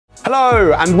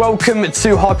Hello and welcome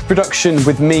to Hyperproduction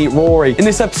with me, Rory. In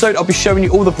this episode, I'll be showing you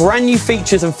all the brand new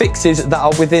features and fixes that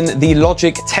are within the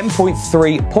Logic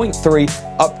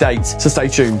 10.3.3 update, so stay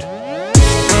tuned.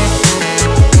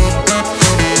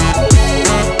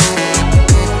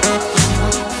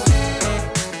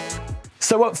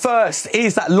 So up first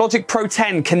is that Logic Pro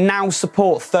 10 can now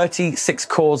support 36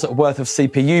 cores worth of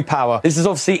CPU power. This is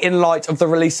obviously in light of the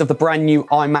release of the brand new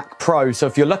iMac Pro. So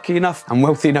if you're lucky enough and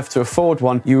wealthy enough to afford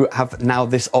one, you have now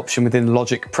this option within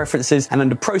Logic Preferences, and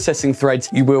under Processing Threads,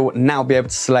 you will now be able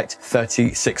to select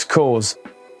 36 cores.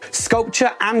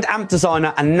 Sculpture and Amp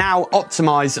Designer are now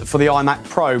optimized for the iMac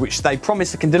Pro, which they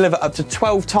promise it can deliver up to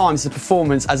 12 times the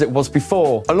performance as it was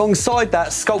before. Alongside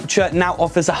that, Sculpture now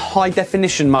offers a high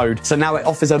definition mode, so now it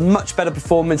offers a much better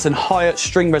performance and higher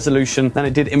string resolution than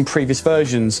it did in previous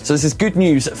versions. So this is good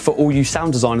news for all you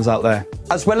sound designers out there.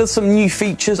 As well as some new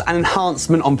features and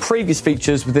enhancement on previous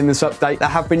features within this update, there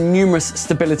have been numerous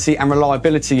stability and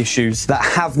reliability issues that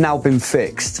have now been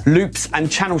fixed. Loops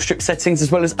and channel strip settings,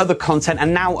 as well as other content, are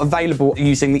now available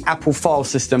using the Apple file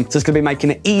system, so it's going to be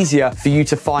making it easier for you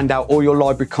to find out all your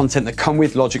library content that come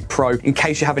with Logic Pro in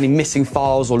case you have any missing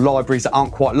files or libraries that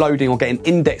aren't quite loading or getting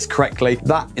indexed correctly.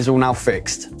 That is all now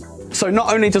fixed. So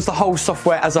not only does the whole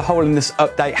software as a whole in this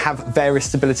update have various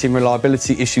stability and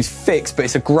reliability issues fixed, but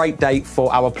it's a great day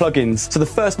for our plugins. So the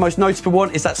first most notable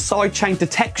one is that Sidechain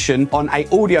Detection on an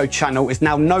audio channel is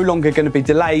now no longer going to be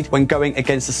delayed when going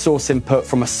against a source input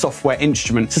from a software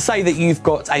instrument. So say that you've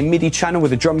got a MIDI channel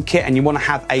with a drum kit and you want to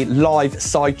have a live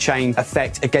sidechain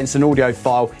effect against an audio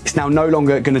file, it's now no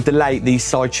longer going to delay the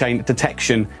sidechain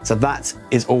detection. So that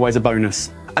is always a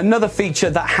bonus. Another feature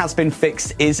that has been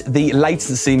fixed is the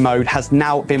latency mode has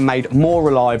now been made more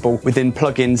reliable within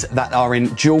plugins that are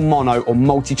in dual mono or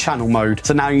multi-channel mode.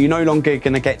 So now you're no longer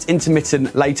going to get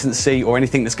intermittent latency or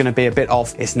anything that's going to be a bit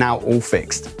off. It's now all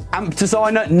fixed. Amp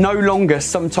Designer no longer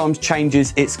sometimes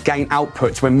changes its gain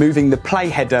outputs when moving the play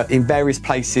header in various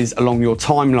places along your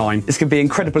timeline. This can be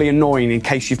incredibly annoying in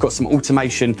case you've got some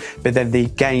automation, but then the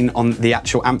gain on the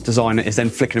actual Amp Designer is then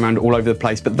flicking around all over the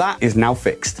place, but that is now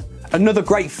fixed. Another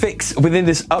great fix within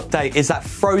this update is that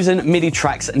frozen MIDI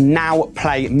tracks now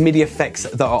play MIDI effects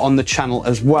that are on the channel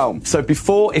as well. So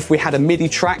before, if we had a MIDI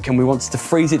track and we wanted to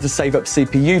freeze it to save up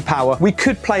CPU power, we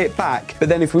could play it back. But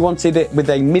then if we wanted it with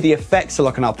a MIDI effect, so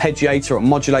like an arpeggiator or a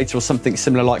modulator or something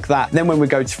similar like that, then when we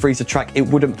go to freeze the track, it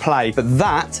wouldn't play. But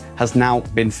that has now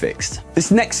been fixed.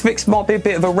 This next fix might be a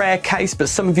bit of a rare case, but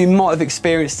some of you might have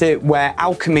experienced it where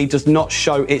Alchemy does not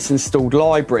show its installed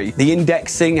library. The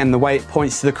indexing and the way it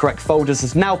points to the correct folders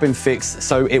has now been fixed,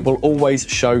 so it will always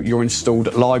show your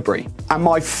installed library. And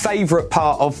my favorite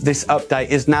part of this update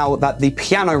is now that the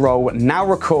piano roll now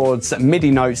records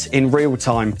MIDI notes in real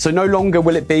time. So no longer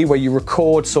will it be where you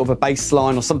record sort of a bass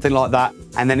line or something like that,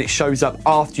 and then it shows up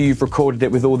after you've recorded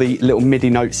it with all the little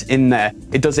MIDI notes in there.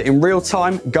 It does it in real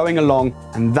time, going along,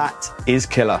 and that is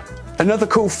killer. Another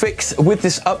cool fix with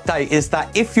this update is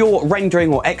that if you're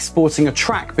rendering or exporting a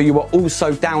track, but you are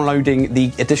also downloading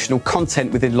the additional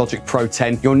content within Logic Pro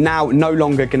 10, you're now no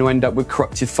longer going to end up with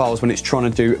corrupted files when it's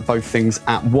trying to do both things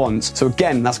at once. So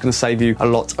again, that's going to save you a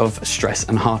lot of stress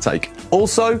and heartache.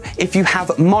 Also, if you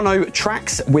have mono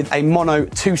tracks with a mono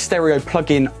to stereo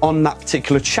plugin on that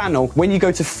particular channel, when you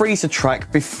go to freeze a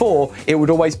track, before it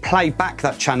would always play back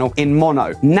that channel in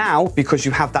mono. Now, because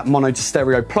you have that mono to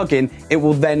stereo plugin, it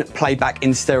will then play back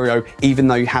in stereo even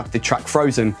though you have the track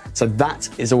frozen. So that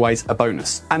is always a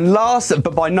bonus. And last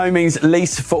but by no means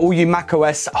least, for all you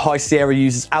macOS High Sierra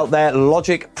users out there,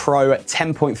 Logic Pro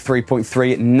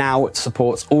 10.3.3 now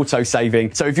supports auto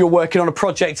saving. So if you're working on a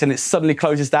project and it suddenly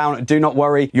closes down, do not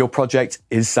worry, your project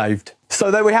is saved. So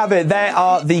there we have it. There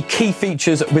are the key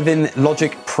features within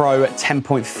Logic Pro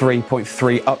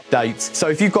 10.3.3 update. So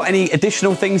if you've got any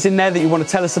additional things in there that you want to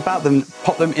tell us about, then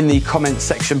pop them in the comments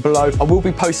section below. I will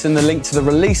be posting the link to the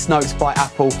release notes by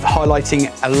Apple, highlighting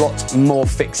a lot more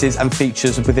fixes and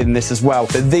features within this as well.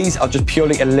 But these are just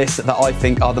purely a list that I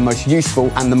think are the most useful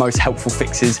and the most helpful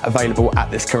fixes available at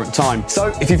this current time. So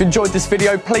if you've enjoyed this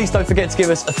video, please don't forget to give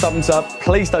us a thumbs up.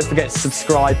 Please don't forget to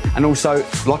subscribe. And also,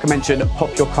 like I mentioned,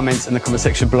 pop your comments in the comment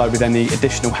section below with any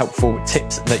additional helpful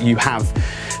tips that you have.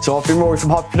 So I've been Rory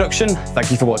from Hyperproduction. Thank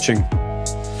you for watching.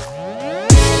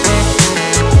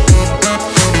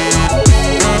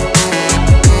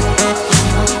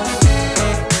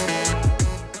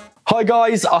 Hi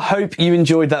guys, I hope you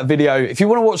enjoyed that video. If you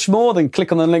want to watch more, then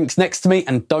click on the links next to me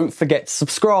and don't forget to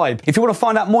subscribe. If you want to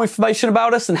find out more information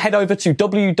about us, then head over to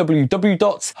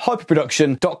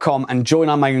www.hyperproduction.com and join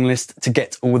our mailing list to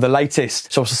get all the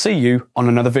latest. So I'll see you on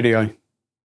another video.